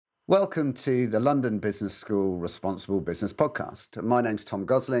Welcome to the London Business School Responsible Business Podcast. My name's Tom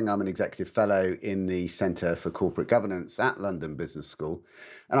Gosling. I'm an Executive Fellow in the Centre for Corporate Governance at London Business School.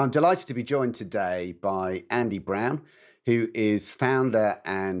 And I'm delighted to be joined today by Andy Brown, who is founder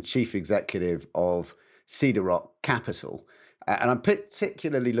and chief executive of Cedar Rock Capital. And I'm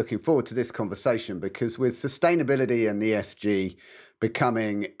particularly looking forward to this conversation because with sustainability and ESG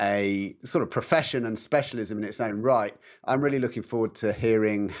becoming a sort of profession and specialism in its own right, I'm really looking forward to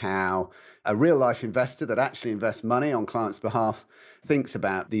hearing how a real life investor that actually invests money on clients' behalf thinks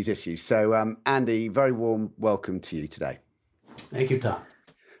about these issues. So, Andy, very warm welcome to you today. Thank you, Tom.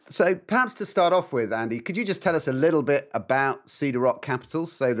 So perhaps to start off with, Andy, could you just tell us a little bit about Cedar Rock Capital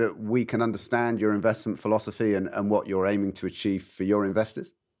so that we can understand your investment philosophy and what you're aiming to achieve for your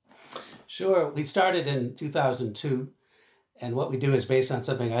investors? Sure. We started in 2002, and what we do is based on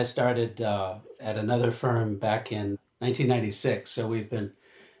something I started at another firm back in 1996. So we've been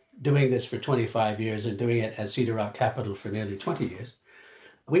doing this for 25 years and doing it at Cedar Rock Capital for nearly 20 years.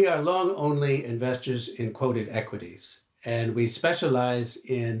 We are long-only investors in quoted equities. And we specialize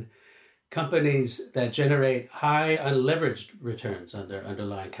in companies that generate high unleveraged returns on their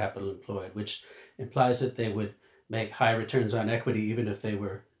underlying capital employed, which implies that they would make high returns on equity even if they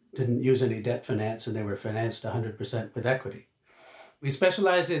didn't use any debt finance and they were financed 100% with equity. We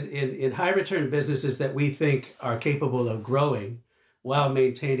specialize in high return businesses that we think are capable of growing while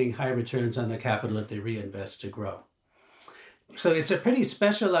maintaining high returns on the capital that they reinvest to grow. So it's a pretty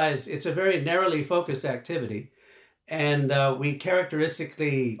specialized, it's a very narrowly focused activity. And we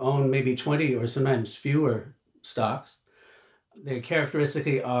characteristically own maybe 20 or sometimes fewer stocks. They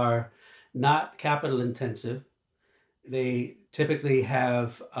characteristically are not capital intensive. They typically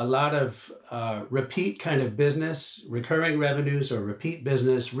have a lot of repeat kind of business, recurring revenues or repeat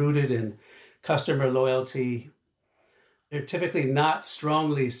business rooted in customer loyalty. They're typically not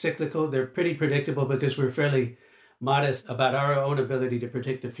strongly cyclical. They're pretty predictable because we're fairly modest about our own ability to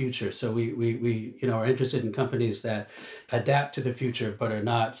predict the future. So we are interested in companies that adapt to the future but are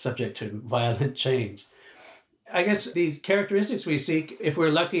not subject to violent change. I guess the characteristics we seek, if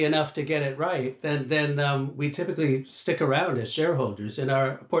we're lucky enough to get it right, then we typically stick around as shareholders. In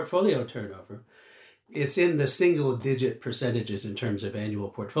our portfolio turnover, it's in the single-digit percentages in terms of annual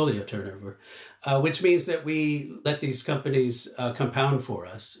portfolio turnover, which means that we let these companies compound for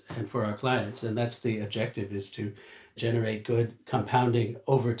us and for our clients. And that's the objective, is to generate good compounding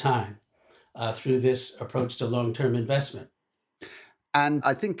over time through this approach to long-term investment. And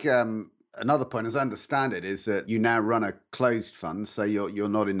I think another point, as I understand it, is that you now run a closed fund, so you're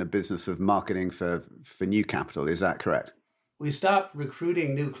not in the business of marketing for new capital. Is that correct? We stopped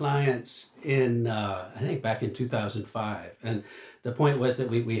recruiting new clients I think back in 2005. And the point was that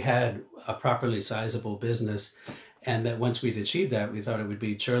we had a properly sizable business, and that once we'd achieved that, we thought it would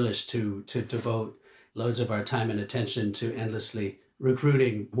be churlish to devote loads of our time and attention to endlessly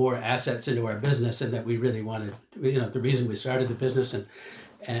recruiting more assets into our business, and that we really wanted, the reason we started the business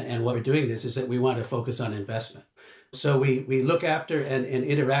and what we're doing this is that we want to focus on investment. So we look after and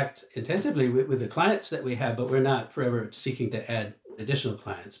interact intensively with the clients that we have, but we're not forever seeking to add additional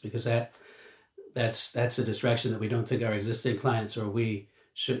clients, because that's a distraction that we don't think our existing clients or we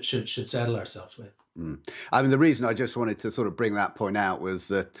should saddle ourselves with. I mean, the reason I just wanted to sort of bring that point out was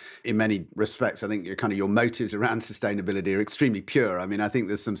that in many respects, I think your motives around sustainability are extremely pure. I mean, I think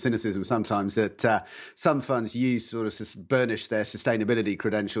there's some cynicism sometimes that some funds use sort of burnish their sustainability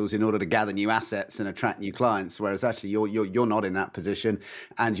credentials in order to gather new assets and attract new clients, whereas actually you're not in that position,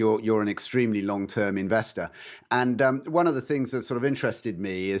 and you're an extremely long-term investor. And one of the things that sort of interested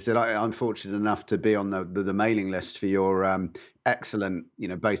me is that I'm fortunate enough to be on the mailing list for your excellent,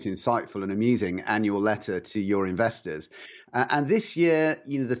 both insightful and amusing annual letter to your investors. And this year,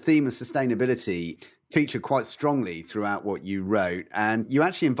 the theme of sustainability featured quite strongly throughout what you wrote. And you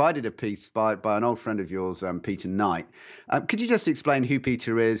actually invited a piece by an old friend of yours, Peter Knight. Could you just explain who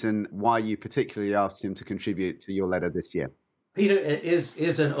Peter is and why you particularly asked him to contribute to your letter this year? Peter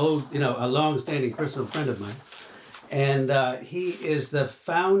is an old, a long-standing personal friend of mine. And he is the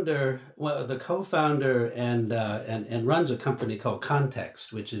co-founder and runs a company called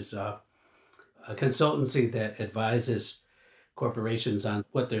Context, which is a consultancy that advises corporations on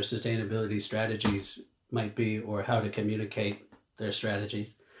what their sustainability strategies might be or how to communicate their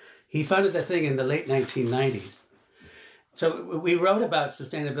strategies. He founded that thing in the late 1990s. So we wrote about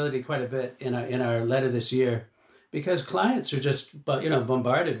sustainability quite a bit in our letter this year, because clients are just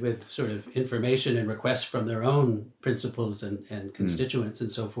bombarded with sort of information and requests from their own principals and constituents and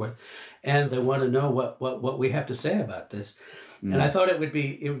so forth, and they want to know what we have to say about this. And I thought it would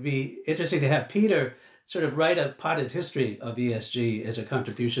be interesting to have Peter sort of write a potted history of ESG as a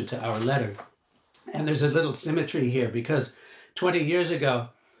contribution to our letter. And there's a little symmetry here because 20 years ago,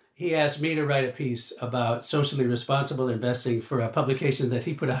 he asked me to write a piece about socially responsible investing for a publication that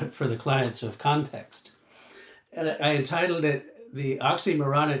he put out for the clients of Context. And I entitled it The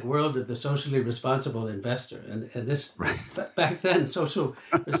Oxymoronic World of the Socially Responsible Investor. And this, right. Back then, social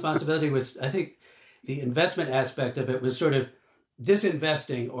responsibility was, I think, the investment aspect of it was sort of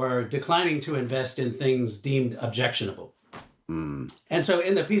disinvesting or declining to invest in things deemed objectionable. Mm. And so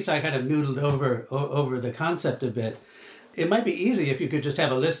in the piece, I kind of noodled over the concept a bit. It might be easy if you could just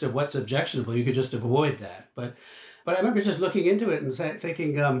have a list of what's objectionable. You could just avoid that. But I remember just looking into it and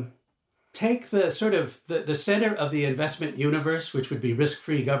thinking, take the sort of the center of the investment universe, which would be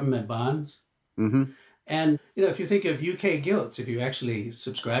risk-free government bonds. Mm-hmm. And, if you think of UK gilts, if you actually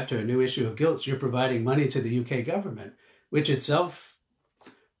subscribe to a new issue of gilts, you're providing money to the UK government, which itself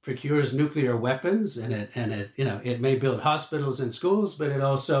procures nuclear weapons, and it may build hospitals and schools, but it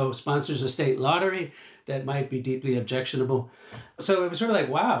also sponsors a state lottery that might be deeply objectionable. So it was sort of like,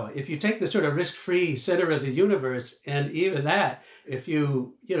 wow, if you take the sort of risk-free center of the universe, and even that, if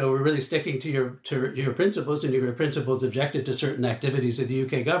you were really sticking to your principles, and your principles objected to certain activities of the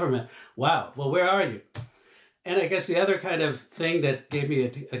UK government, wow, well, where are you? And I guess the other kind of thing that gave me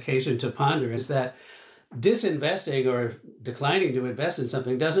an occasion to ponder is that disinvesting or declining to invest in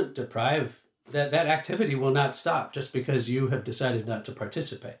something doesn't deprive that activity will not stop just because you have decided not to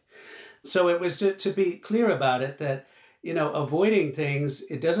participate. So it was to be clear about it that, avoiding things,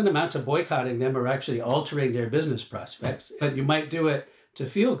 it doesn't amount to boycotting them or actually altering their business prospects, but you might do it to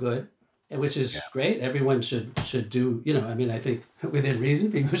feel good, which is great. Everyone should do, I think within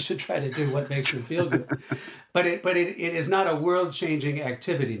reason, people should try to do what makes them feel good. But it is not a world-changing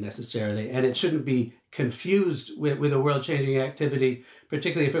activity necessarily, and it shouldn't be confused with a world-changing activity,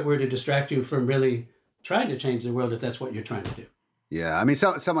 particularly if it were to distract you from really trying to change the world, if that's what you're trying to do. Yeah, I mean,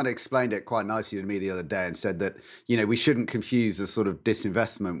 someone explained it quite nicely to me the other day and said that, we shouldn't confuse a sort of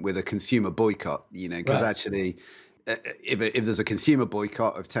disinvestment with a consumer boycott, because actually, if there's a consumer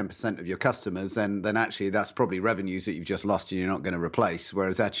boycott of 10% of your customers, then actually that's probably revenues that you've just lost and you're not going to replace.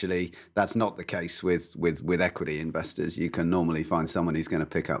 Whereas actually that's not the case with equity investors. You can normally find someone who's going to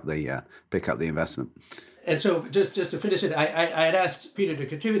pick up the investment. And so just to finish it, I had asked Peter to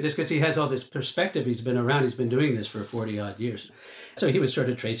contribute this because he has all this perspective. He's been around. He's been doing this for 40 odd years. So he was sort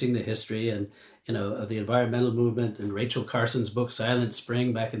of tracing the history and, of the environmental movement and Rachel Carson's book, Silent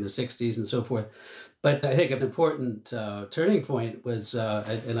Spring, back in the 60s and so forth. But I think an important turning point was,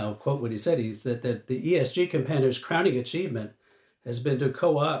 and I'll quote what he said, he said that the ESG companion's crowning achievement has been to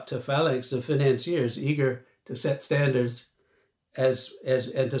co-opt a phalanx of financiers eager to set standards and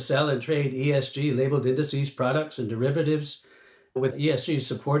to sell and trade ESG labeled indices, products, and derivatives, with ESG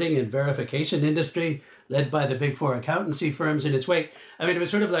supporting and verification industry led by the big four accountancy firms in its wake. I mean, it was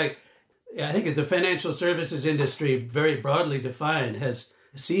sort of like, I think the financial services industry, very broadly defined,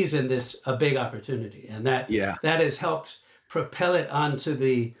 sees in this a big opportunity, and that has helped propel it onto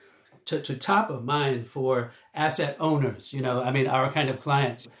the to top of mind for asset owners. Our kind of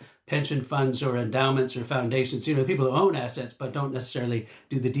clients, pension funds or endowments or foundations. People who own assets but don't necessarily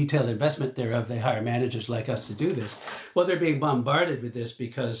do the detailed investment thereof. They hire managers like us to do this. Well, they're being bombarded with this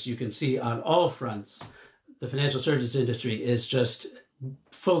because you can see on all fronts the financial services industry is just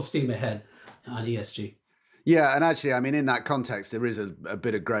full steam ahead on ESG. Yeah, and actually, in that context, there is a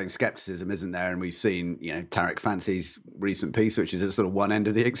bit of growing skepticism, isn't there? And we've seen, Tariq Fancy's recent piece, which is at sort of one end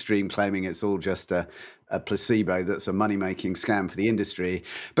of the extreme, claiming it's all just a placebo that's a money-making scam for the industry.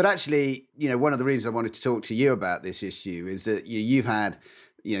 But actually, one of the reasons I wanted to talk to you about this issue is that you've had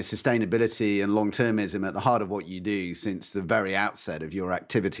sustainability and long-termism at the heart of what you do since the very outset of your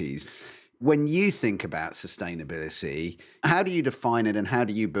activities. When you think about sustainability, how do you define it and how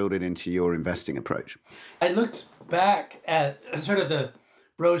do you build it into your investing approach? I looked back at sort of the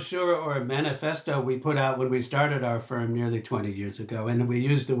brochure or manifesto we put out when we started our firm nearly 20 years ago, and we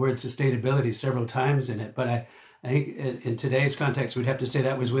used the word sustainability several times in it. But I think in today's context, we'd have to say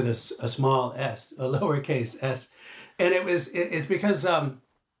that was with a small s, a lowercase s. And it's because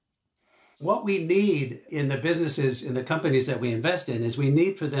what we need in the businesses, in the companies that we invest in, is we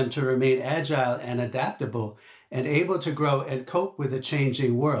need for them to remain agile and adaptable and able to grow and cope with a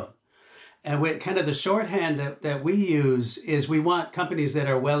changing world. And kind of the shorthand that we use is we want companies that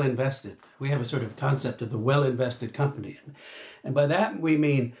are well invested. We have a sort of concept of the well-invested company. And by that, we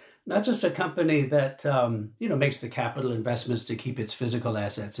mean not just a company that makes the capital investments to keep its physical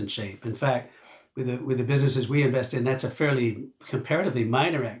assets in shape. In fact, with the businesses we invest in, that's a fairly comparatively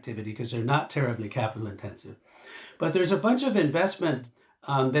minor activity because they're not terribly capital intensive. But there's a bunch of investment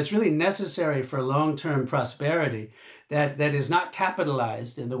that's really necessary for long-term prosperity that is not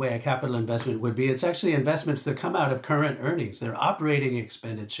capitalized in the way a capital investment would be. It's actually investments that come out of current earnings. They're operating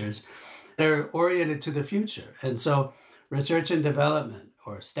expenditures. They're oriented to the future. And so research and development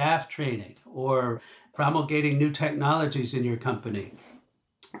or staff training or promulgating new technologies in your company,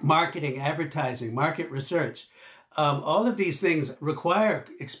 marketing, advertising, market research. All of these things require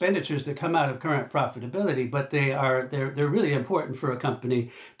expenditures that come out of current profitability, but they're really important for a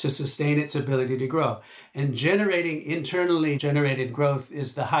company to sustain its ability to grow. And generating internally generated growth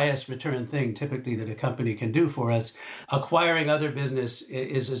is the highest return thing typically that a company can do for us. Acquiring other business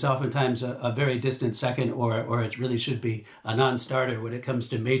is oftentimes a very distant second, or it really should be a non-starter when it comes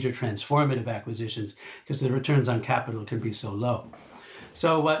to major transformative acquisitions, because the returns on capital can be so low.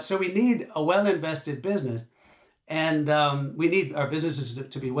 So we need a well-invested business. And we need our businesses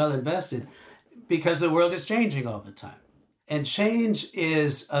to be well invested because the world is changing all the time. And change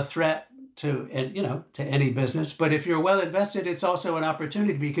is a threat to any business. But if you're well invested, it's also an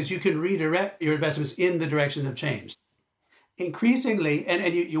opportunity because you can redirect your investments in the direction of change. Increasingly, and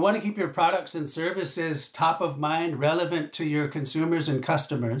you want to keep your products and services top of mind, relevant to your consumers and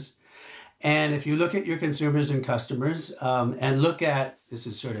customers. And if you look at your consumers and customers and look at, this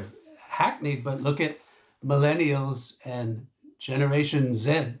is sort of hackneyed, but look at millennials and Generation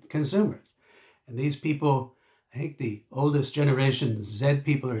Z consumers. And these people, I think the oldest Generation Z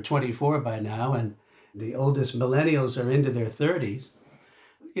people are 24 by now, and the oldest millennials are into their 30s.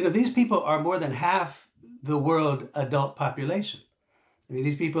 These people are more than half the world adult population. I mean,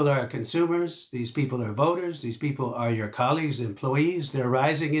 these people are consumers, these people are voters, these people are your colleagues, employees. They're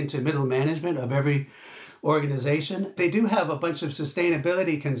rising into middle management of every organization. They do have a bunch of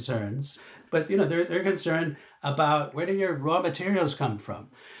sustainability concerns, but they're concerned about where do your raw materials come from.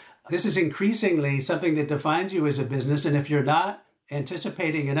 This is increasingly something that defines you as a business, and if you're not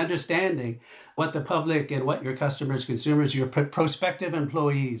anticipating and understanding what the public and what your customers, consumers, your prospective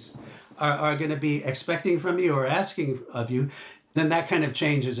employees are going to be expecting from you or asking of you, then that kind of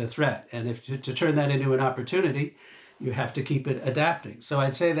change is a threat. And if to turn that into an opportunity, you have to keep it adapting. So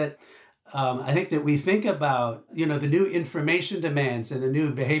I'd say that I think that we think about, the new information demands and the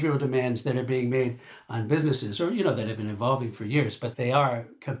new behavioral demands that are being made on businesses, or, that have been evolving for years, but they are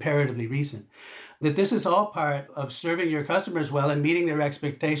comparatively recent. That this is all part of serving your customers well and meeting their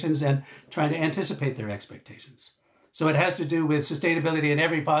expectations and trying to anticipate their expectations. So it has to do with sustainability in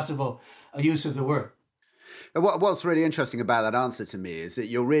every possible use of the word. What's really interesting about that answer to me is that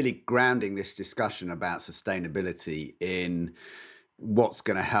you're really grounding this discussion about sustainability in what's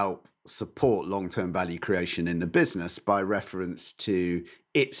going to help support long-term value creation in the business by reference to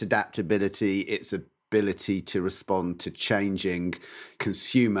its adaptability, its ability to respond to changing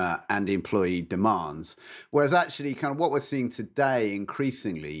consumer and employee demands. Whereas actually kind of what we're seeing today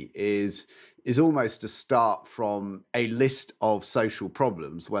increasingly is almost a start from a list of social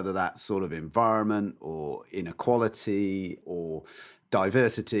problems, whether that's sort of environment or inequality or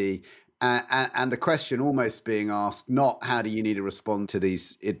diversity. And the question almost being asked, not how do you need to respond to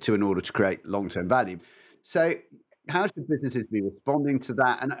these in order to create long-term value. So how should businesses be responding to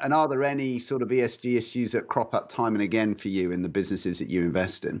that? And are there any sort of ESG issues that crop up time and again for you in the businesses that you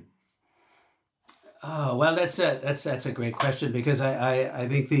invest in? Oh, well, that's a great question, because I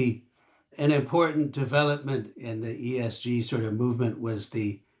think an important development in the ESG sort of movement was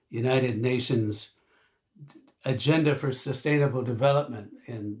the United Nations Agenda for Sustainable Development,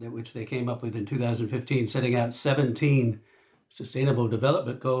 which they came up with in 2015, setting out 17 sustainable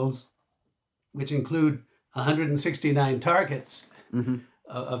development goals, which include 169 targets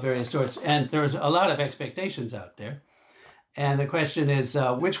of various sorts. And there's a lot of expectations out there. And the question is,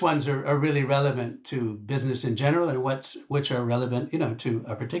 which ones are really relevant to business in general, and which are relevant, to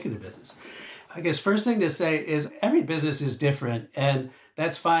a particular business? I guess first thing to say is every business is different, and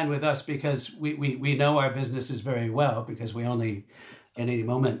that's fine with us because we know our businesses very well, because we only at any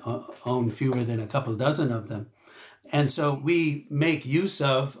moment own fewer than a couple dozen of them. And so we make use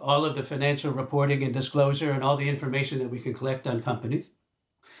of all of the financial reporting and disclosure and all the information that we can collect on companies.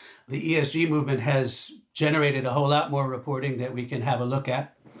 The ESG movement has generated a whole lot more reporting that we can have a look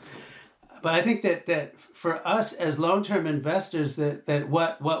at. But I think that for us as long-term investors, that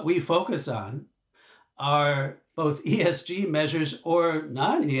what we focus on are both ESG measures or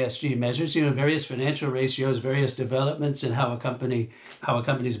non-ESG measures, various financial ratios, various developments in how a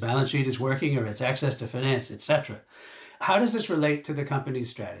company's balance sheet is working or its access to finance, etc. How does this relate to the company's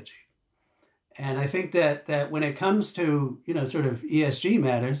strategy? And I think that when it comes to, sort of ESG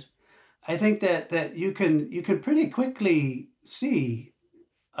matters, I think that you can pretty quickly see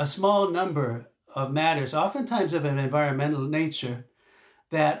a small number of matters, oftentimes of an environmental nature,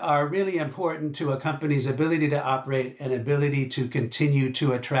 that are really important to a company's ability to operate and ability to continue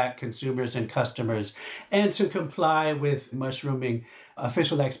to attract consumers and customers and to comply with mushrooming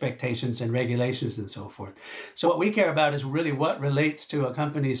official expectations and regulations and so forth. So what we care about is really what relates to a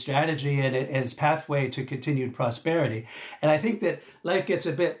company's strategy and its pathway to continued prosperity. And I think that life gets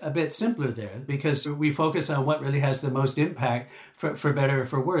a bit simpler there because we focus on what really has the most impact, for better or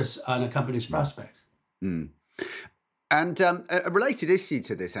for worse, on a company's prospects. Mm. And a related issue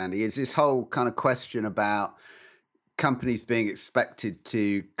to this, Andy, is this whole kind of question about companies being expected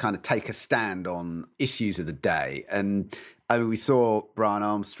to kind of take a stand on issues of the day. And we saw Brian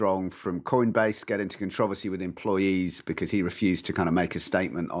Armstrong from Coinbase get into controversy with employees because he refused to kind of make a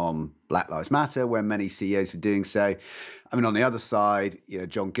statement on Black Lives Matter when many CEOs were doing so. I mean, on the other side,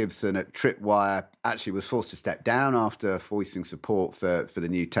 John Gibson at Tripwire actually was forced to step down after voicing support for the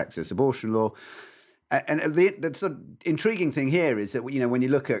new Texas abortion law. And the sort of intriguing thing here is that, when you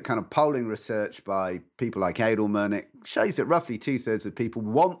look at kind of polling research by people like Edelman, it shows that roughly 2/3 of people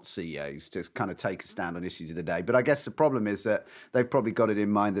want CEOs to kind of take a stand on issues of the day. But I guess the problem is that they've probably got it in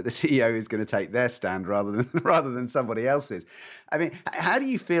mind that the CEO is going to take their stand rather than somebody else's. I mean, how do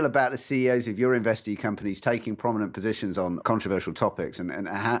you feel about the CEOs of your investee companies taking prominent positions on controversial topics, and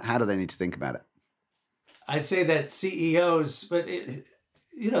how do they need to think about it? I'd say that CEOs, but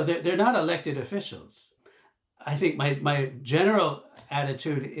they're not elected officials. I think my general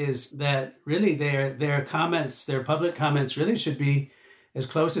attitude is that really their comments, their public comments, really should be as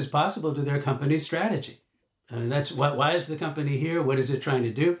close as possible to their company's strategy. I mean, that's why is the company here? What is it trying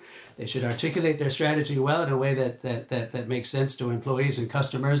to do? They should articulate their strategy well in a way that makes sense to employees and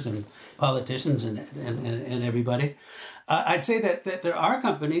customers and politicians and everybody. I'd say that there are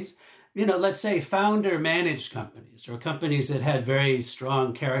companies, let's say founder-managed companies or companies that had very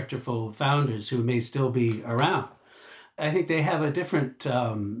strong, characterful founders who may still be around. I think they have a different,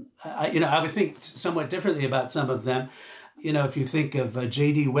 I would think somewhat differently about some of them. If you think of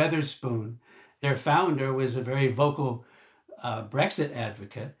J.D. Wetherspoon, their founder was a very vocal Brexit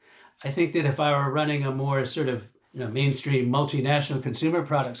advocate. I think that if I were running a more sort of mainstream multinational consumer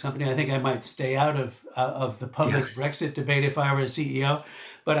products company, I think I might stay out of the public Brexit debate if I were a CEO.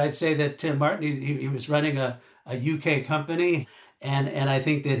 But I'd say that Tim Martin, he was running a UK company, and I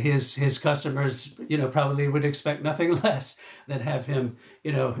think that his customers, probably would expect nothing less than have him,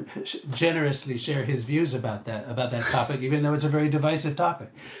 generously share his views about that topic, even though it's a very divisive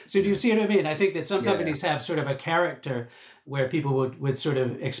topic. So do you see what I mean? I think that some companies have sort of a character where people would sort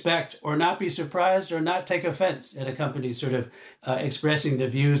of expect or not be surprised or not take offense at a company sort of expressing the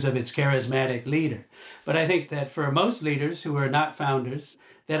views of its charismatic leader. But I think that for most leaders who are not founders,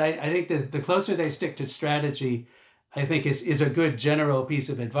 that I think that the closer they stick to strategy, I think is a good general piece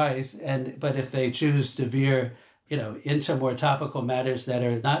of advice. But if they choose to veer, into more topical matters that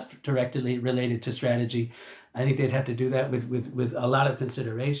are not directly related to strategy, I think they'd have to do that with a lot of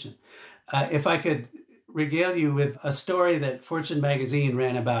consideration. If I could regale you with a story that Fortune magazine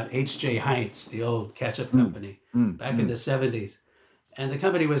ran about H.J. Heinz, the old ketchup company, back in the 70s. And the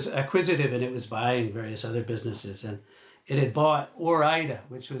company was acquisitive and it was buying various other businesses. And it had bought Ore-Ida,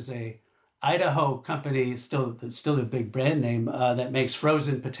 which was a Idaho company, still a big brand name, that makes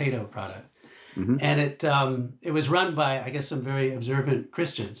frozen potato product. Mm-hmm. And it was run by, I guess, some very observant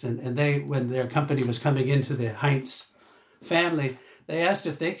Christians. And they, when their company was coming into the Heinz family, they asked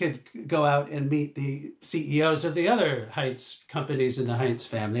if they could go out and meet the CEOs of the other Heinz companies in the Heinz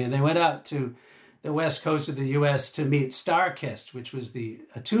family. And they went out to the west coast of the U.S. to meet StarKist, which was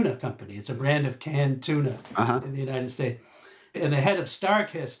a tuna company. It's a brand of canned tuna in the United States. And the head of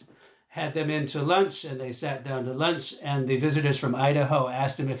StarKist had them in to lunch, and they sat down to lunch, and the visitors from Idaho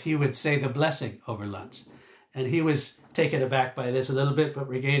asked him if he would say the blessing over lunch. And he was taken aback by this a little bit, but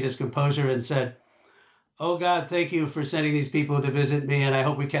regained his composure and said, "Oh God, thank you for sending these people to visit me, and I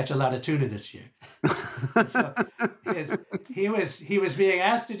hope we catch a lot of tuna this year." So he was being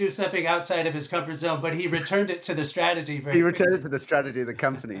asked to do something outside of his comfort zone, but he returned it to the strategy very quickly. He returned it to the strategy of the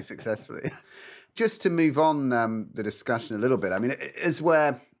company successfully. Just to move on the discussion a little bit, I mean, is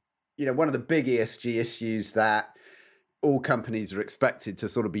where, one of the big ESG issues that all companies are expected to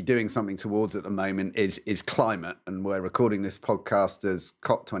sort of be doing something towards at the moment is climate. And we're recording this podcast as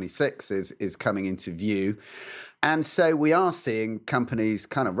COP26 is coming into view. And so we are seeing companies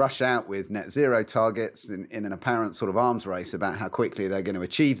kind of rush out with net zero targets in an apparent sort of arms race about how quickly they're going to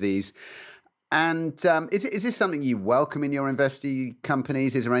achieve these. And is this something you welcome in your investee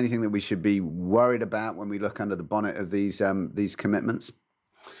companies? Is there anything that we should be worried about when we look under the bonnet of these commitments?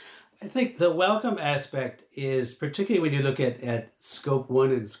 I think the welcome aspect is particularly when you look at Scope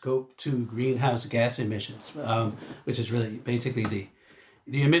 1 and Scope 2 greenhouse gas emissions, which is really basically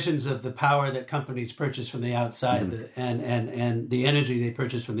the emissions of the power that companies purchase from the outside, and the energy they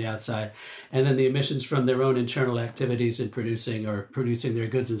purchase from the outside, and then the emissions from their own internal activities in producing their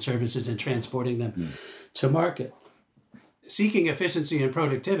goods and services and transporting them to market. Seeking efficiency and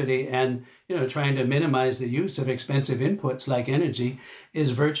productivity and trying to minimize the use of expensive inputs like energy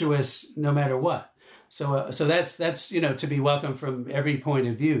is virtuous no matter what. So that's to be welcome from every point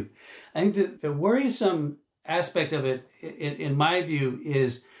of view. I think the worrisome aspect of it, in my view,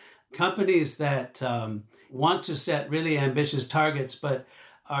 is companies that want to set really ambitious targets, but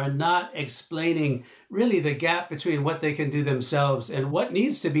are not explaining really the gap between what they can do themselves and what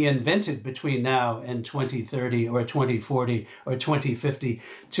needs to be invented between now and 2030 or 2040 or 2050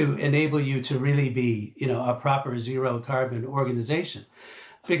 to enable you to really be, a proper zero carbon organization.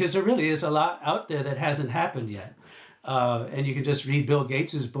 Because there really is a lot out there that hasn't happened yet. And you can just read Bill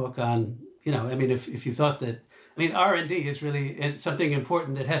Gates's book on, if you thought that, R&D is really something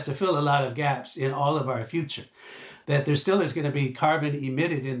important that has to fill a lot of gaps in all of our future. That there still is going to be carbon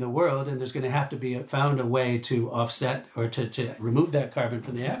emitted in the world, and there's going to have to be found a way to offset or to remove that carbon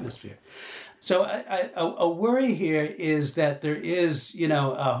from the atmosphere. So a worry here is that there is,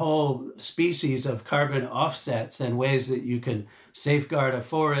 a whole species of carbon offsets and ways that you can safeguard a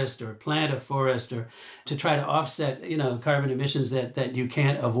forest or plant a forest or to try to offset, carbon emissions that you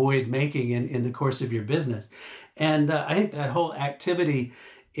can't avoid making in the course of your business. And I think that whole activity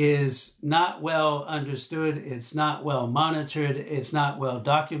is not well understood. It's not well monitored. It's not well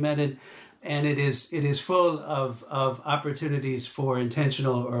documented. And it is full of opportunities for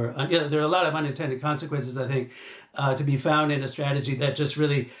intentional or, there are a lot of unintended consequences, I think, to be found in a strategy that just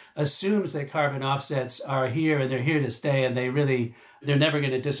really assumes that carbon offsets are here and they're here to stay and they're never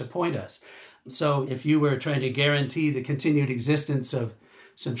going to disappoint us. So if you were trying to guarantee the continued existence of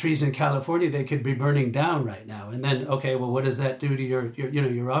some trees in California, they could be burning down right now. And then, okay, well, what does that do to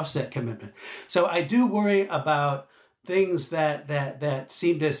your offset commitment? So I do worry about things that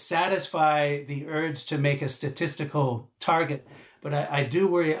seem to satisfy the urge to make a statistical target. But I do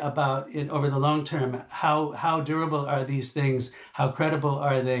worry about it over the long term. How durable are these things? How credible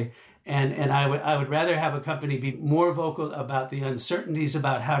are they? And I would rather have a company be more vocal about the uncertainties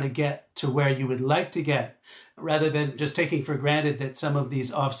about how to get to where you would like to get, rather than just taking for granted that some of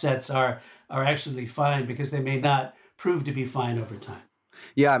these offsets are actually fine, because they may not prove to be fine over time.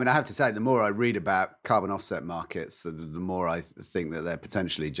 Yeah, I have to say, the more I read about carbon offset markets, the more I think that they're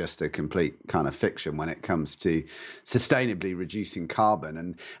potentially just a complete kind of fiction when it comes to sustainably reducing carbon.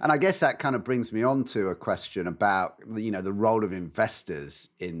 And I guess that kind of brings me on to a question about, the role of investors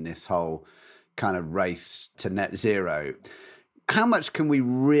in this whole kind of race to net zero. How much can we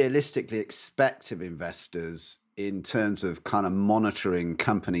realistically expect of investors in terms of kind of monitoring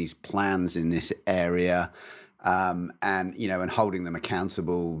companies' plans in this area? And holding them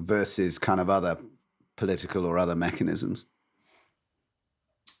accountable versus kind of other political or other mechanisms?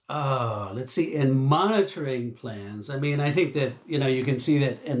 Let's see. In monitoring plans, I think that, you can see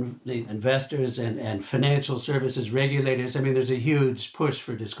that in the investors and financial services regulators, there's a huge push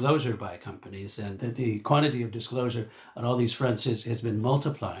for disclosure by companies, and that the quantity of disclosure on all these fronts has been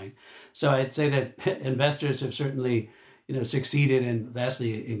multiplying. So I'd say that investors have certainly, succeeded in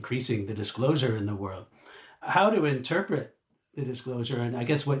vastly increasing the disclosure in the world. How to interpret the disclosure, and I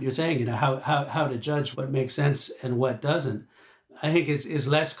guess what you're saying, how to judge what makes sense and what doesn't, I think is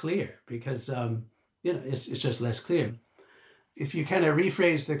less clear, because it's just less clear. If you kind of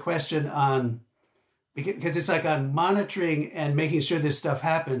rephrase the question on, because it's like on monitoring and making sure this stuff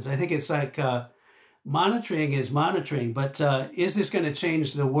happens, I think it's like monitoring is monitoring, but is this going to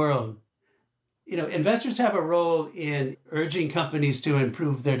change the world? Investors have a role in urging companies to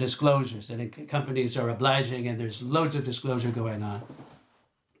improve their disclosures, and companies are obliging, and there's loads of disclosure going on.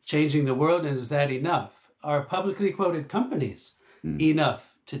 Changing the world, and is that enough? Are publicly quoted companies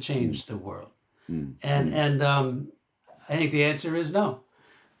enough to change the world? And I think the answer is no.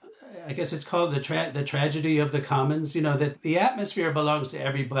 I guess it's called the tragedy of the commons, that the atmosphere belongs to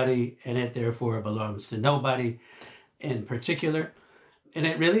everybody, and it therefore belongs to nobody in particular. And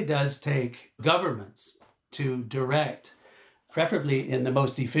it really does take governments to direct, preferably in the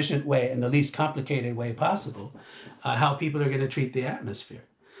most efficient way and the least complicated way possible, how people are going to treat the atmosphere.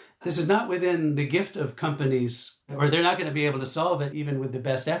 This is not within the gift of companies, or they're not going to be able to solve it even with the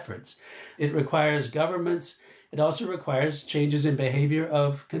best efforts. It requires governments. It also requires changes in behavior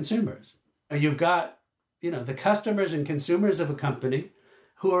of consumers. You've got, the customers and consumers of a company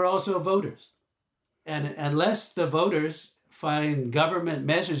who are also voters. And unless the voters find government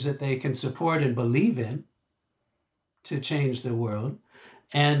measures that they can support and believe in to change the world,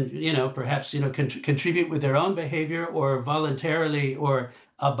 and, perhaps, contribute with their own behavior or voluntarily or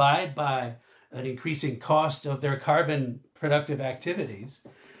abide by an increasing cost of their carbon productive activities.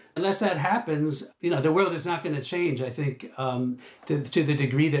 Unless that happens, the world is not going to change, I think, to the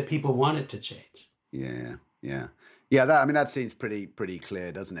degree that people want it to change. Yeah, yeah. Yeah, that seems pretty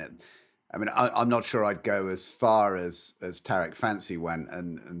clear, doesn't it? I mean, I'm not sure I'd go as far as Tariq Fancy went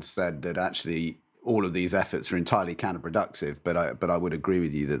and said that actually all of these efforts are entirely counterproductive, but I would agree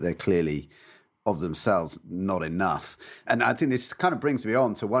with you that they're clearly of themselves not enough. And I think this kind of brings me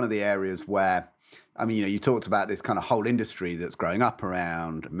on to one of the areas where, I mean, you talked about this kind of whole industry that's growing up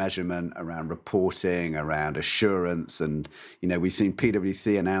around measurement, around reporting, around assurance. And, we've seen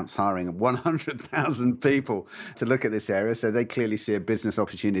PwC announce hiring 100,000 people to look at this area. So they clearly see a business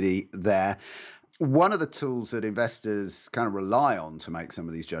opportunity there. One of the tools that investors kind of rely on to make some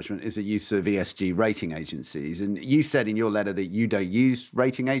of these judgments is the use of ESG rating agencies. And you said in your letter that you don't use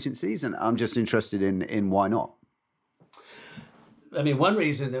rating agencies, and I'm just interested in why not. I mean, one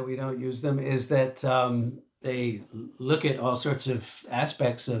reason that we don't use them is that they look at all sorts of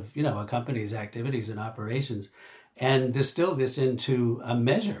aspects of, a company's activities and operations and distill this into a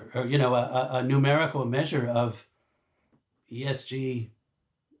measure or, a numerical measure of ESG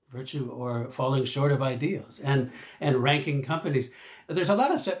virtue or falling short of ideals and ranking companies. There's a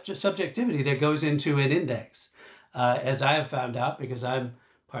lot of subjectivity that goes into an index, as I have found out, because I'm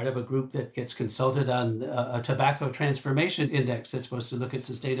part of a group that gets consulted on a tobacco transformation index that's supposed to look at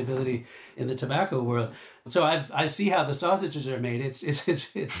sustainability in the tobacco world. So I see how the sausages are made. It's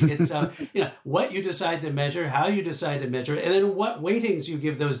what you decide to measure, how you decide to measure, and then what weightings you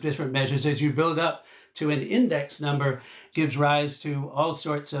give those different measures as you build up to an index number gives rise to all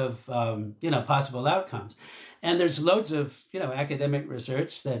sorts of possible outcomes. And there's loads of academic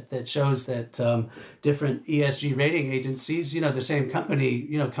research that shows that different ESG rating agencies, the same company,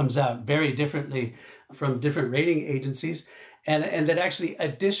 comes out very differently from different rating agencies, and that actually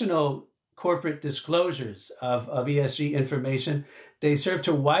additional corporate disclosures of ESG information, they serve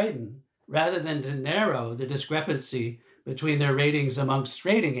to widen rather than to narrow the discrepancy between their ratings amongst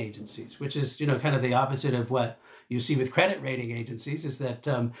rating agencies, which is kind of the opposite of what you see with credit rating agencies, is that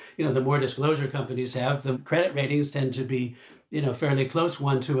the more disclosure companies have, the credit ratings tend to be fairly close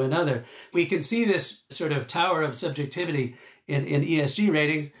one to another. We can see this sort of tower of subjectivity in ESG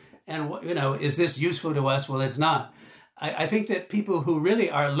ratings, and is this useful to us? Well, it's not. I think that people who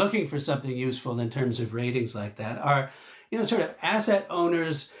really are looking for something useful in terms of ratings like that are sort of asset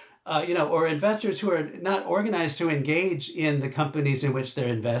owners, or investors who are not organized to engage in the companies in which they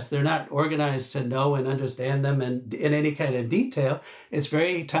invest. They're not organized to know and understand them and in any kind of detail. It's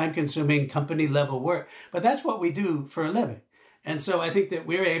very time-consuming company-level work. But that's what we do for a living. And so I think that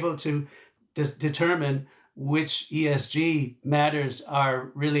we're able to determine which ESG matters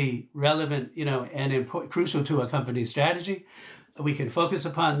are really relevant, and crucial to a company's strategy. We can focus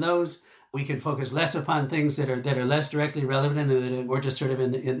upon those. We can focus less upon things that are less directly relevant and that we're just sort of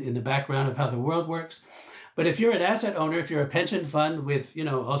in the background of how the world works. But if you're an asset owner, if you're a pension fund with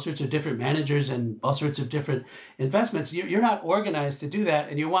all sorts of different managers and all sorts of different investments, you're not organized to do that,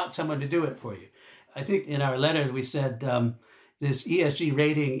 and you want someone to do it for you. I think in our letter we said this ESG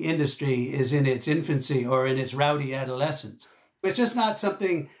rating industry is in its infancy or in its rowdy adolescence. It's just not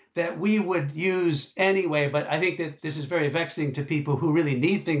something that we would use anyway, but I think that this is very vexing to people who really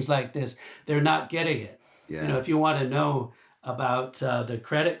need things like this. They're not getting it. Yeah. If you want to know about the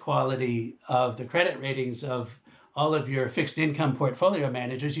credit quality of the credit ratings of all of your fixed income portfolio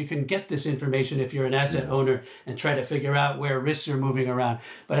managers, you can get this information if you're an asset owner and try to figure out where risks are moving around.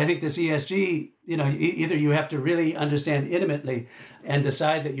 But I think this ESG, either you have to really understand intimately and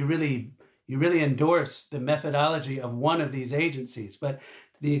decide that you really endorse the methodology of one of these agencies. But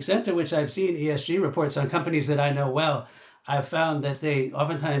the extent to which I've seen ESG reports on companies that I know well, I've found that they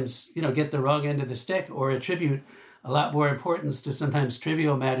oftentimes, get the wrong end of the stick or attribute a lot more importance to sometimes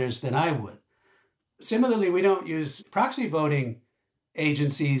trivial matters than I would. Similarly, we don't use proxy voting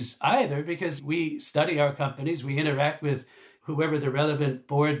agencies either because we study our companies, we interact with whoever the relevant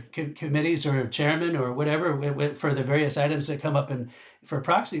board committees or chairman or whatever for the various items that come up for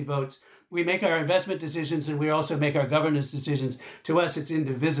proxy votes. We make our investment decisions and we also make our governance decisions. To us, it's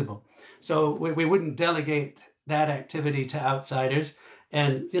indivisible. So we wouldn't delegate that activity to outsiders.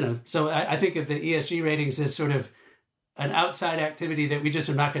 And, so I think of the ESG ratings as sort of an outside activity that we just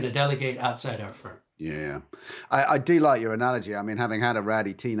are not going to delegate outside our firm. Yeah, I do like your analogy. I mean, having had a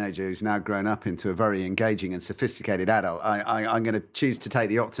rowdy teenager who's now grown up into a very engaging and sophisticated adult, I'm going to choose to take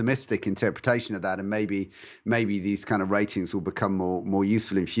the optimistic interpretation of that, and maybe these kind of ratings will become more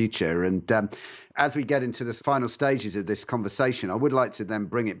useful in future. And as we get into the final stages of this conversation, I would like to then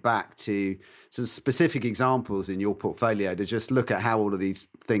bring it back to some specific examples in your portfolio to just look at how all of these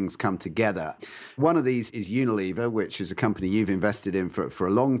things come together. One of these is Unilever, which is a company you've invested in for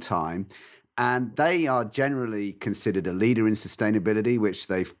a long time. And they are generally considered a leader in sustainability, which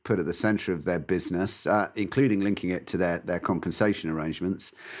they've put at the center of their business, including linking it to their compensation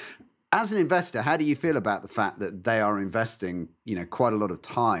arrangements. As an investor, how do you feel about the fact that they are investing, quite a lot of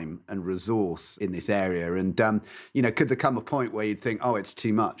time and resource in this area? And, could there come a point where you'd think, oh, it's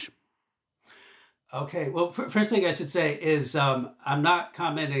too much? Okay, well, first thing I should say is I'm not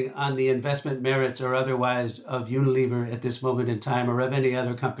commenting on the investment merits or otherwise of Unilever at this moment in time or of any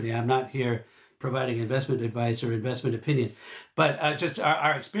other company. I'm not here providing investment advice or investment opinion. But just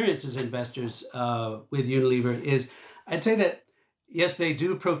our experience as investors with Unilever is, I'd say that, yes, they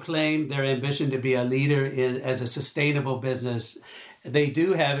do proclaim their ambition to be a leader as a sustainable business. They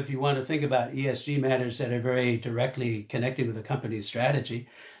do have, if you want to think about ESG matters that are very directly connected with the company's strategy,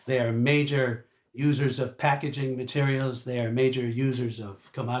 they are major users of packaging materials. They are major users of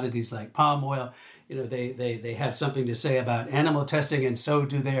commodities like palm oil. They have something to say about animal testing, and so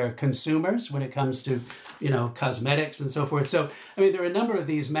do their consumers when it comes to, cosmetics and so forth. So, I mean, there are a number of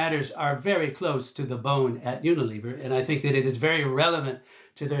these matters are very close to the bone at Unilever, and I think that it is very relevant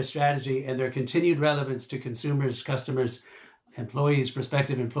to their strategy and their continued relevance to consumers, customers, employees,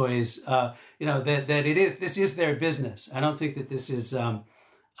 prospective employees. This is their business. I don't think that this is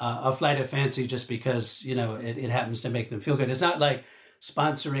a flight of fancy just because, it happens to make them feel good. It's not like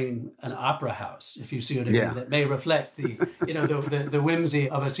sponsoring an opera house, if you see what I mean, that may reflect the whimsy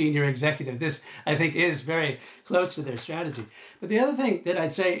of a senior executive. This, I think, is very close to their strategy. But the other thing that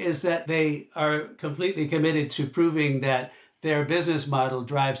I'd say is that they are completely committed to proving that their business model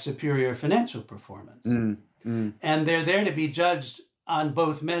drives superior financial performance. And they're there to be judged on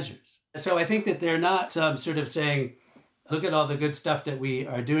both measures. So I think that they're not sort of saying, look at all the good stuff that we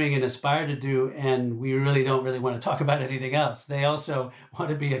are doing and aspire to do, and we really don't want to talk about anything else. They also want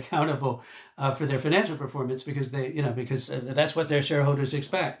to be accountable for their financial performance because that's what their shareholders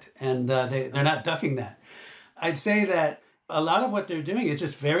expect, and they're not ducking that. I'd say that a lot of what they're doing is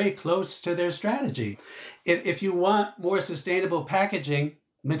just very close to their strategy. If you want more sustainable packaging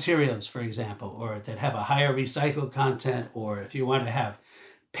materials, for example, or that have a higher recycled content, or if you want to have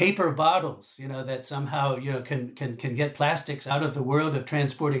paper bottles, that somehow, can get plastics out of the world of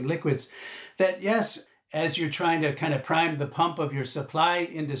transporting liquids, that yes, as you're trying to kind of prime the pump of your supply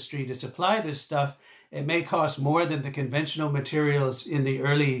industry to supply this stuff, it may cost more than the conventional materials in the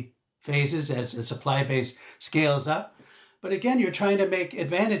early phases as the supply base scales up. But again, you're trying to make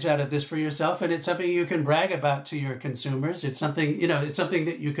advantage out of this for yourself, and it's something you can brag about to your consumers. It's something, it's something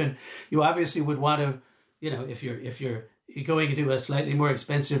that you obviously would want to, if you're going to do a slightly more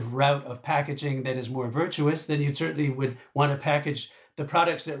expensive route of packaging that is more virtuous, then you certainly would want to package the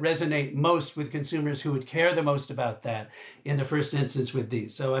products that resonate most with consumers who would care the most about that in the first instance with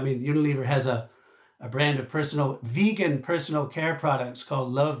these. So, I mean, Unilever has a brand of vegan personal care products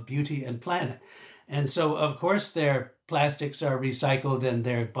called Love, Beauty, and Planet. And so, of course, their plastics are recycled and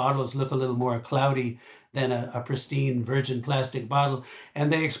their bottles look a little more cloudy than a pristine virgin plastic bottle.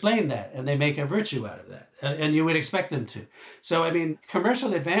 And they explain that and they make a virtue out of that. And you would expect them to. So, I mean,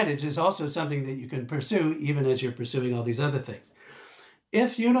 commercial advantage is also something that you can pursue even as you're pursuing all these other things.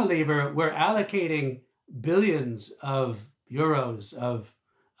 If Unilever were allocating billions of euros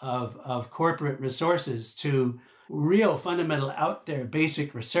of corporate resources to real fundamental out there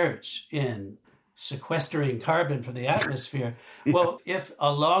basic research in sequestering carbon from the atmosphere, well, if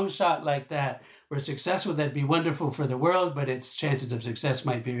a long shot like that were successful, that'd be wonderful for the world, but its chances of success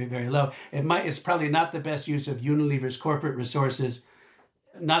might be very, very low. It's probably not the best use of Unilever's corporate resources.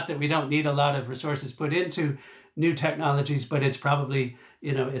 Not that we don't need a lot of resources put into new technologies, but it's probably,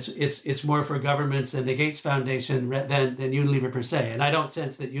 it's more for governments and the Gates Foundation than Unilever per se. And I don't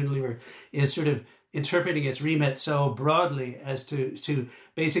sense that Unilever is sort of interpreting its remit so broadly as to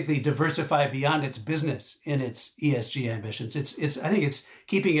basically diversify beyond its business in its ESG ambitions. I think it's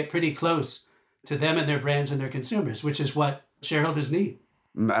keeping it pretty close to them and their brands and their consumers, which is what shareholders need.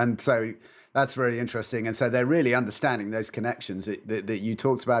 And so that's very interesting. And so they're really understanding those connections that you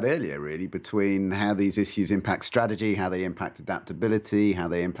talked about earlier, really, between how these issues impact strategy, how they impact adaptability, how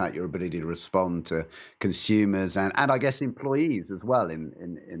they impact your ability to respond to consumers and I guess employees as well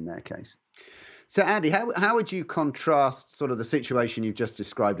in their case. So, Andy, how would you contrast sort of the situation you've just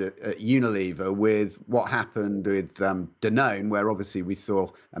described at Unilever with what happened with Danone, where obviously we saw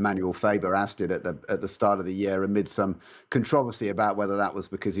Emmanuel Faber ousted at the start of the year amid some controversy about whether that was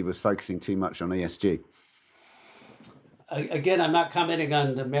because he was focusing too much on ESG? Again, I'm not commenting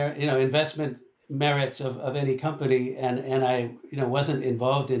on the investment merits of any company, and I wasn't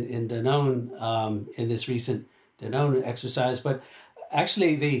involved in Danone in this recent Danone exercise, but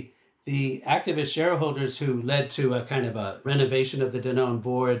actually the activist shareholders who led to a kind of a renovation of the Danone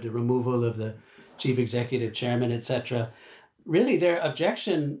board, the removal of the chief executive chairman, etc. Really, their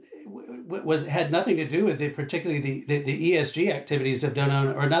objection had nothing to do with particularly the ESG activities of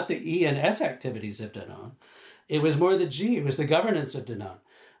Danone, or not the E and S activities of Danone. It was more the G. It was the governance of Danone.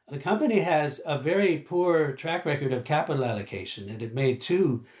 The company has a very poor track record of capital allocation. It had made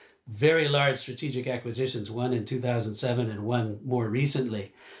two very large strategic acquisitions, one in 2007 and one more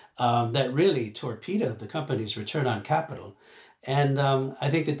recently, that really torpedoed the company's return on capital. And I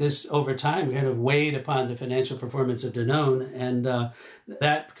think that this, over time, kind of weighed upon the financial performance of Danone. And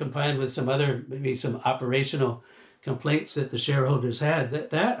that, combined with maybe some operational complaints that the shareholders had,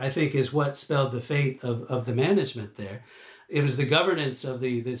 that I think is what spelled the fate of the management there. It was the governance of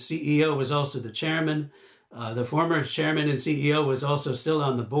the CEO was also the chairman. The former chairman and CEO was also still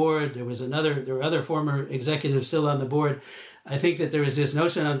on the board. There were other former executives still on the board. I think that there was this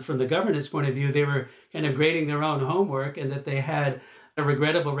notion from the governance point of view, they were kind of grading their own homework, and that they had a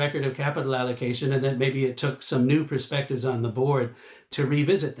regrettable record of capital allocation, and that maybe it took some new perspectives on the board to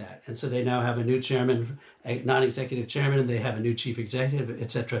revisit that. And so they now have a new chairman, a non-executive chairman, and they have a new chief executive, et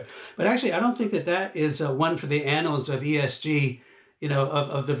cetera. But actually, I don't think that is one for the annals of ESG,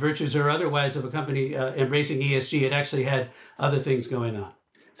 of the virtues or otherwise of a company embracing ESG. It actually had other things going on.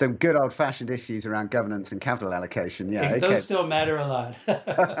 Some good old-fashioned issues around governance and capital allocation. Yeah, those still matter a lot.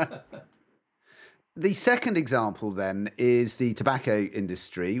 The second example, then, is the tobacco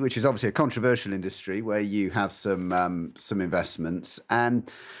industry, which is obviously a controversial industry where you have some investments.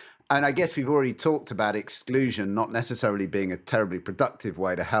 And I guess we've already talked about exclusion not necessarily being a terribly productive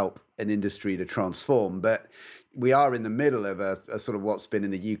way to help an industry to transform, but we are in the middle of a sort of what's been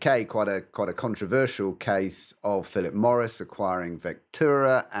in the UK quite a controversial case of Philip Morris acquiring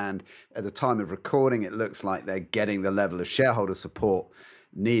Vectura, and at the time of recording, it looks like they're getting the level of shareholder support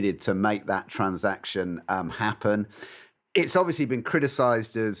needed to make that transaction happen. It's obviously been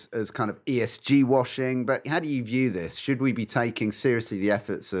criticised as kind of ESG washing, but how do you view this? Should we be taking seriously the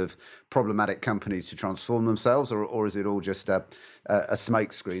efforts of problematic companies to transform themselves, or is it all just a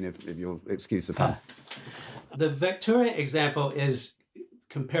smokescreen, if you'll excuse the pun? The Vectura example is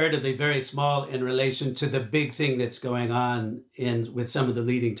comparatively very small in relation to the big thing that's going on with some of the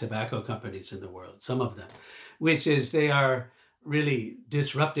leading tobacco companies in the world, some of them, which is they are really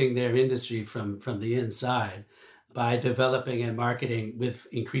disrupting their industry from the inside by developing and marketing with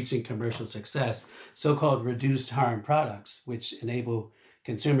increasing commercial success so-called reduced harm products, which enable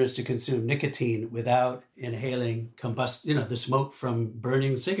consumers to consume nicotine without inhaling the smoke from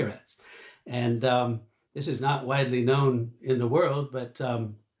burning cigarettes. And this is not widely known in the world, but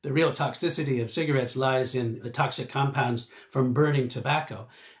the real toxicity of cigarettes lies in the toxic compounds from burning tobacco,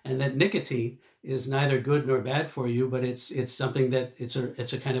 and that nicotine is neither good nor bad for you, but it's something that it's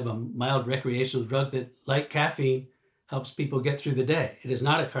a kind of a mild recreational drug that, like caffeine, helps people get through the day. It is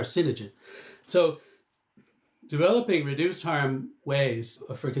not a carcinogen. So developing reduced harm ways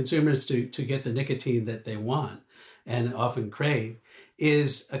for consumers to get the nicotine that they want and often crave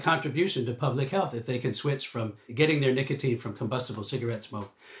is a contribution to public health if they can switch from getting their nicotine from combustible cigarette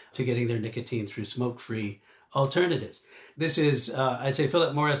smoke to getting their nicotine through smoke-free alternatives. This is, I'd say,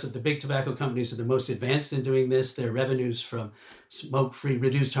 Philip Morris of the big tobacco companies are the most advanced in doing this. Their revenues from smoke-free,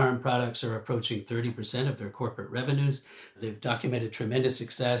 reduced harm products are approaching 30% of their corporate revenues. They've documented tremendous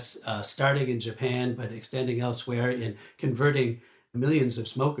success, starting in Japan, but extending elsewhere in converting millions of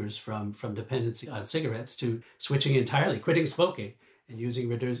smokers from dependency on cigarettes to switching entirely, quitting smoking and using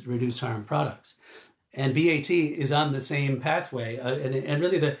reduced harm products. And BAT is on the same pathway. And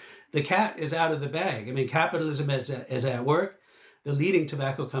really the cat is out of the bag. I mean, capitalism is at work. The leading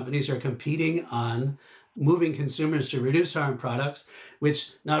tobacco companies are competing on moving consumers to reduced harm products,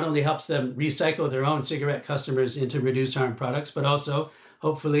 which not only helps them recycle their own cigarette customers into reduced harm products, but also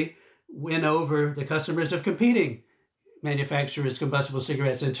hopefully win over the customers of competing manufacturers' combustible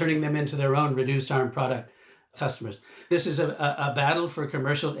cigarettes and turning them into their own reduced harm product customers. This is a battle for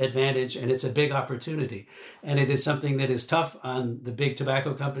commercial advantage, and it's a big opportunity. And it is something that is tough on the big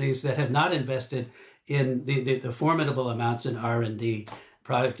tobacco companies that have not invested in the formidable amounts in R&D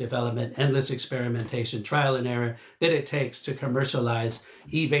product development, endless experimentation, trial and error that it takes to commercialize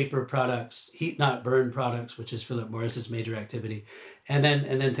e-vapor products, heat not burn products, which is Philip Morris's major activity, and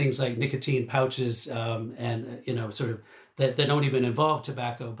then things like nicotine pouches, and sort of that don't even involve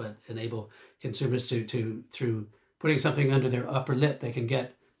tobacco, but enable consumers to through putting something under their upper lip, they can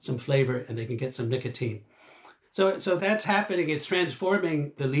get some flavor and they can get some nicotine. So that's happening. It's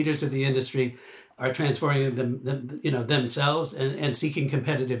transforming. The leaders of the industry are transforming themselves and seeking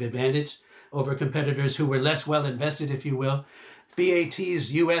competitive advantage over competitors who were less well invested, if you will.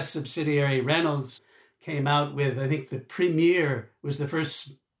 BAT's U.S. subsidiary Reynolds came out with, I think the Premier was the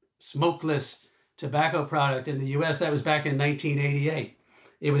first smokeless tobacco product in the U.S. That was back in 1988.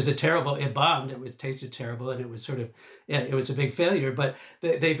 It bombed, it tasted terrible, and it was it was a big failure. But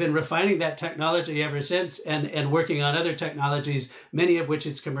they've been refining that technology ever since and working on other technologies, many of which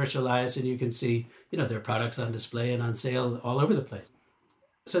it's commercialized, and you can see, their products on display and on sale all over the place.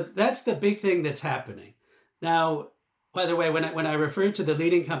 So that's the big thing that's happening. Now, by the way, when I refer to the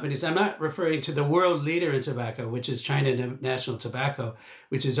leading companies, I'm not referring to the world leader in tobacco, which is China National Tobacco,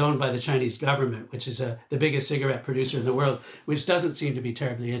 which is owned by the Chinese government, which is the biggest cigarette producer in the world, which doesn't seem to be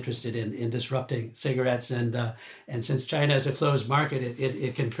terribly interested in disrupting cigarettes. And since China is a closed market,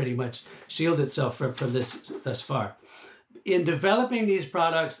 it can pretty much shield itself from this thus far. In developing these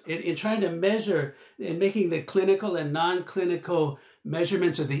products, in trying to measure, in making the clinical and non-clinical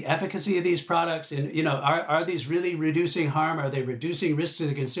measurements of the efficacy of these products, and are these really reducing harm? Are they reducing risk to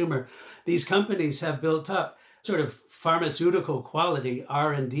the consumer? These companies have built up sort of pharmaceutical quality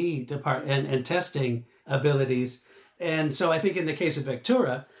R&D department and testing abilities. And so I think in the case of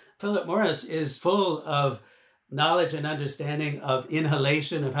Vectura, Philip Morris is full of knowledge and understanding of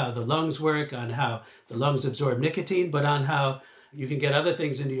inhalation, of how the lungs work, on how the lungs absorb nicotine, but on how you can get other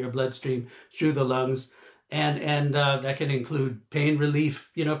things into your bloodstream through the lungs. And that can include pain relief,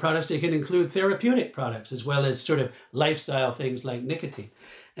 products. It can include therapeutic products as well as sort of lifestyle things like nicotine.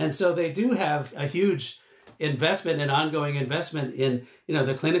 And so they do have a huge investment and ongoing investment in,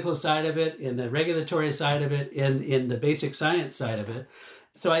 the clinical side of it, in the regulatory side of it, in the basic science side of it.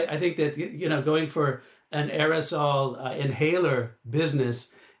 So I think that, going for an aerosol inhaler business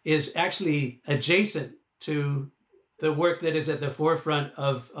is actually adjacent to the work that is at the forefront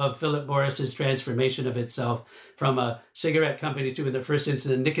of Philip Morris's transformation of itself from a cigarette company to, in the first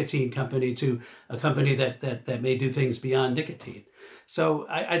instance, a nicotine company to a company that may do things beyond nicotine. So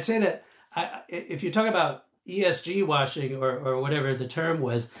I'd say that if you talk about ESG washing or whatever the term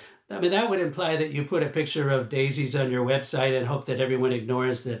was, I mean, that would imply that you put a picture of daisies on your website and hope that everyone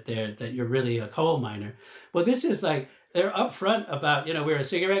ignores that you're really a coal miner. Well, this is like, they're upfront about, we're a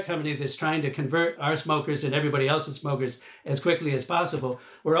cigarette company that's trying to convert our smokers and everybody else's smokers as quickly as possible.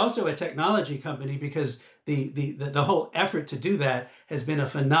 We're also a technology company because the whole effort to do that has been a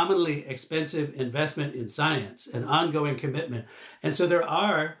phenomenally expensive investment in science, an ongoing commitment. And so there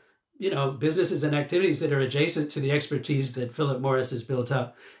are, businesses and activities that are adjacent to the expertise that Philip Morris has built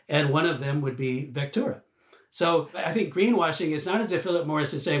up. And one of them would be Vectura. So I think greenwashing is not as if Philip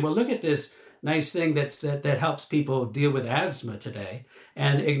Morris is saying, well, look at this nice thing that helps people deal with asthma today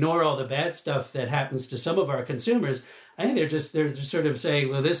and ignore all the bad stuff that happens to some of our consumers. I think they're just sort of saying,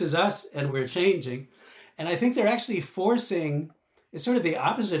 well, this is us and we're changing. And I think they're actually forcing, it's sort of the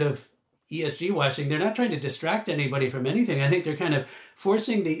opposite of ESG washing. They're not trying to distract anybody from anything. I think they're kind of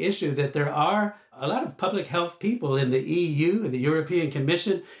forcing the issue that there are a lot of public health people in the EU, in the European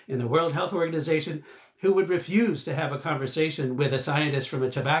Commission, in the World Health Organization, who would refuse to have a conversation with a scientist from a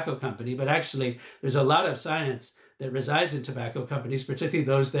tobacco company. But actually, there's a lot of science that resides in tobacco companies, particularly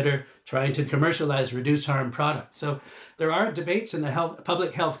those that are trying to commercialize reduced harm products. So there are debates in the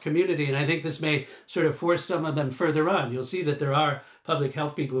public health community, and I think this may sort of force some of them further on. You'll see that there are public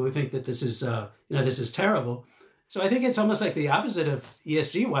health people who think that this is terrible. So I think it's almost like the opposite of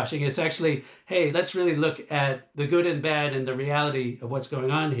ESG washing. It's actually, hey, let's really look at the good and bad and the reality of what's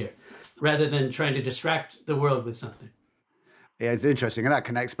going on here, rather than trying to distract the world with something. Yeah, it's interesting. And that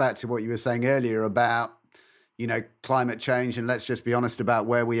connects back to what you were saying earlier about, climate change. And let's just be honest about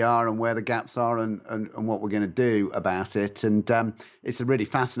where we are and where the gaps are and what we're going to do about it. And it's a really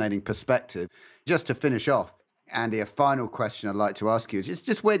fascinating perspective. Just to finish off, Andy, a final question I'd like to ask you is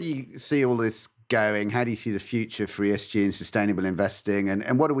just where do you see all this going? How do you see the future for ESG and sustainable investing?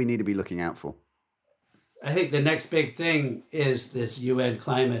 And what do we need to be looking out for? I think the next big thing is this UN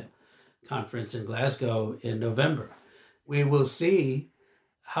climate conference in Glasgow in November. We will see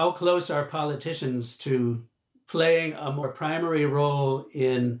how close are politicians to playing a more primary role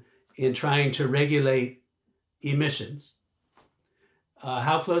in trying to regulate emissions.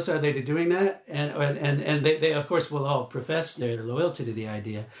 How close are they to doing that? And they, of course, will all profess their loyalty to the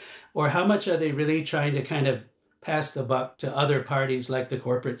idea. Or how much are they really trying to kind of pass the buck to other parties like the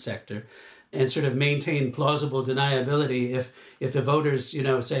corporate sector and sort of maintain plausible deniability if the voters,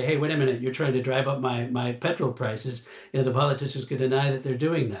 say, hey, wait a minute, you're trying to drive up my petrol prices, the politicians could deny that they're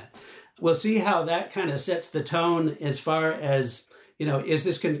doing that. We'll see how that kind of sets the tone as far as, is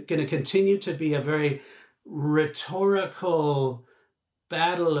this going to continue to be a very rhetorical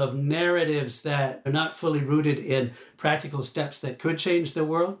battle of narratives that are not fully rooted in practical steps that could change the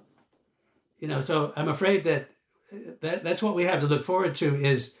world? So I'm afraid that's what we have to look forward to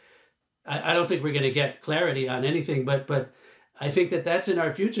is I don't think we're going to get clarity on anything, but I think that's in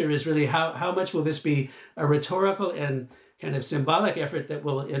our future is really how much will this be a rhetorical and kind of symbolic effort that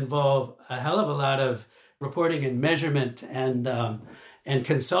will involve a hell of a lot of reporting and measurement and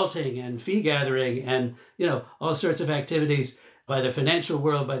consulting and fee gathering and all sorts of activities by the financial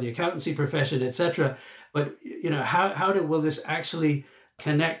world, by the accountancy profession, etc. But how will this actually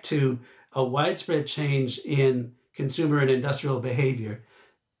connect to a widespread change in consumer and industrial behavior,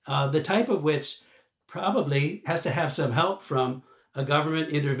 the type of which probably has to have some help from a government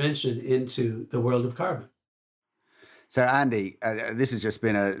intervention into the world of carbon. So, Andy, this has just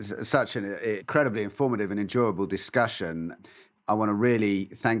been such an incredibly informative and enjoyable discussion. I want to really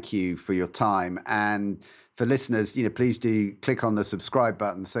thank you for your time. And for listeners, please do click on the subscribe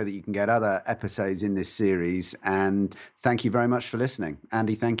button so that you can get other episodes in this series. And thank you very much for listening.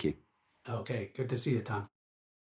 Andy, thank you. Okay, good to see you, Tom.